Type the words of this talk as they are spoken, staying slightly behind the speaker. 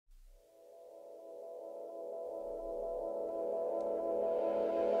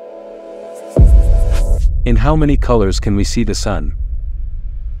In how many colors can we see the sun?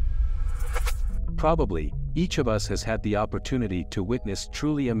 Probably, each of us has had the opportunity to witness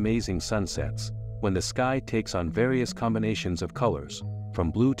truly amazing sunsets, when the sky takes on various combinations of colors,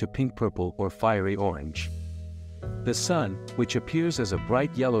 from blue to pink purple or fiery orange. The sun, which appears as a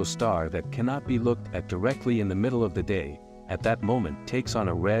bright yellow star that cannot be looked at directly in the middle of the day, at that moment takes on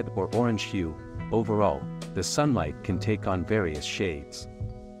a red or orange hue. Overall, the sunlight can take on various shades.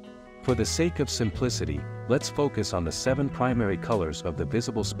 For the sake of simplicity, let's focus on the 7 primary colors of the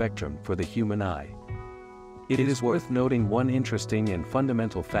visible spectrum for the human eye. It is worth noting one interesting and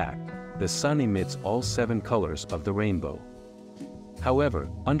fundamental fact: the sun emits all 7 colors of the rainbow. However,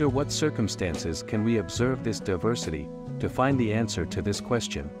 under what circumstances can we observe this diversity? To find the answer to this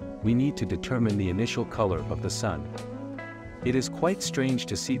question, we need to determine the initial color of the sun. It is quite strange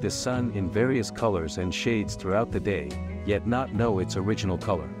to see the sun in various colors and shades throughout the day, yet not know its original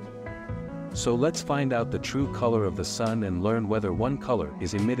color. So let's find out the true color of the sun and learn whether one color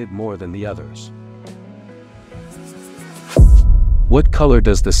is emitted more than the others. What color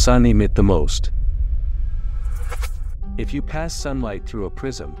does the sun emit the most? If you pass sunlight through a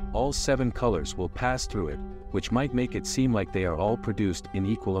prism, all 7 colors will pass through it, which might make it seem like they are all produced in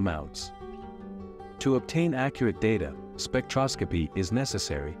equal amounts. To obtain accurate data, spectroscopy is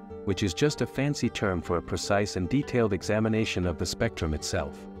necessary, which is just a fancy term for a precise and detailed examination of the spectrum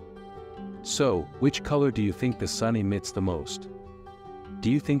itself. So, which color do you think the sun emits the most?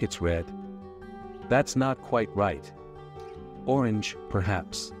 Do you think it's red? That's not quite right. Orange,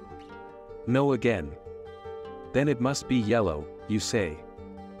 perhaps? No again. Then it must be yellow, you say.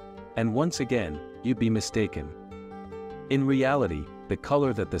 And once again, you'd be mistaken. In reality, the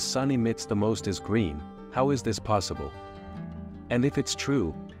color that the sun emits the most is green. How is this possible? And if it's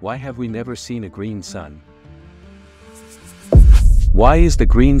true, why have we never seen a green sun? Why is the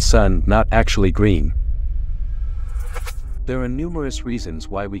green sun not actually green? There are numerous reasons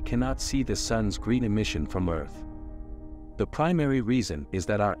why we cannot see the sun's green emission from Earth. The primary reason is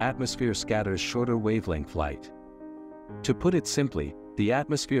that our atmosphere scatters shorter wavelength light. To put it simply, the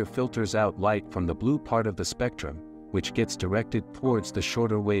atmosphere filters out light from the blue part of the spectrum, which gets directed towards the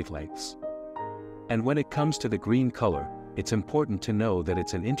shorter wavelengths. And when it comes to the green color, it's important to know that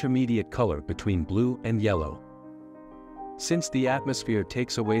it's an intermediate color between blue and yellow. Since the atmosphere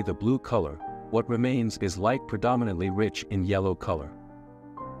takes away the blue color, what remains is light predominantly rich in yellow color.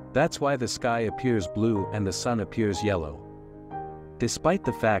 That's why the sky appears blue and the sun appears yellow. Despite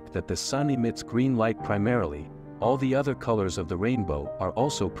the fact that the sun emits green light primarily, all the other colors of the rainbow are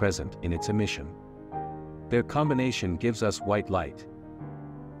also present in its emission. Their combination gives us white light.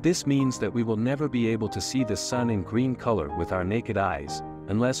 This means that we will never be able to see the sun in green color with our naked eyes,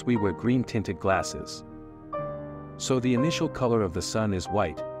 unless we wear green-tinted glasses. So the initial color of the sun is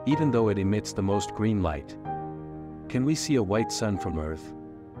white, even though it emits the most green light. Can we see a white sun from Earth?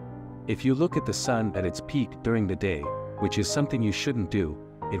 If you look at the sun at its peak during the day, which is something you shouldn't do,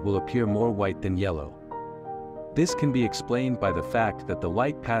 it will appear more white than yellow. This can be explained by the fact that the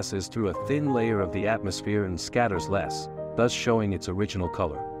light passes through a thin layer of the atmosphere and scatters less, thus showing its original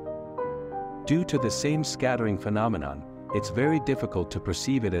color. Due to the same scattering phenomenon, it's very difficult to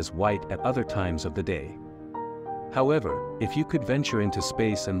perceive it as white at other times of the day. However, if you could venture into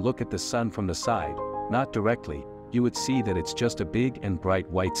space and look at the sun from the side, not directly, you would see that it's just a big and bright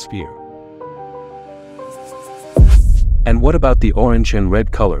white sphere. And what about the orange and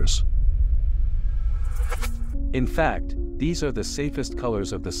red colors? In fact, these are the safest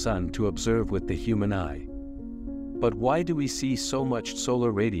colors of the sun to observe with the human eye. But why do we see so much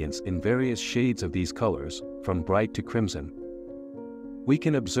solar radiance in various shades of these colors, from bright to crimson? We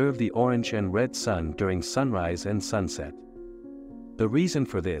can observe the orange and red sun during sunrise and sunset. The reason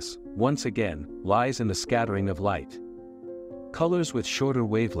for this, once again, lies in the scattering of light. Colors with shorter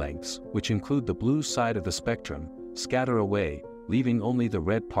wavelengths, which include the blue side of the spectrum, scatter away, leaving only the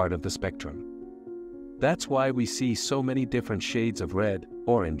red part of the spectrum. That's why we see so many different shades of red,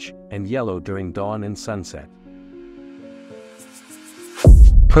 orange, and yellow during dawn and sunset.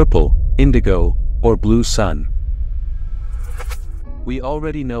 Purple, indigo, or blue sun. We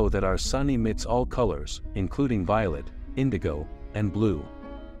already know that our sun emits all colors, including violet, indigo, and blue.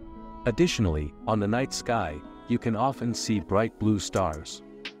 Additionally, on the night sky, you can often see bright blue stars.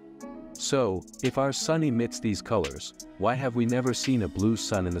 So, if our sun emits these colors, why have we never seen a blue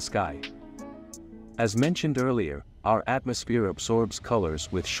sun in the sky? As mentioned earlier, our atmosphere absorbs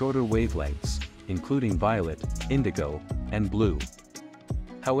colors with shorter wavelengths, including violet, indigo, and blue.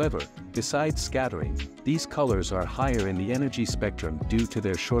 However, besides scattering, these colors are higher in the energy spectrum due to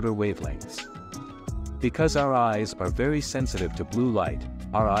their shorter wavelengths. Because our eyes are very sensitive to blue light,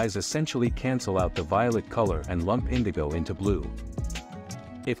 our eyes essentially cancel out the violet color and lump indigo into blue.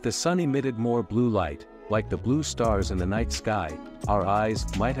 If the sun emitted more blue light, like the blue stars in the night sky, our eyes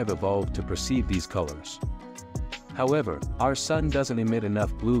might have evolved to perceive these colors. However, our sun doesn't emit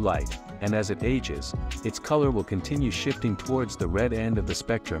enough blue light, and as it ages, its color will continue shifting towards the red end of the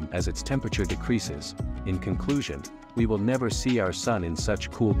spectrum as its temperature decreases. In conclusion, we will never see our sun in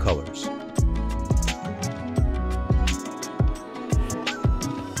such cool colors.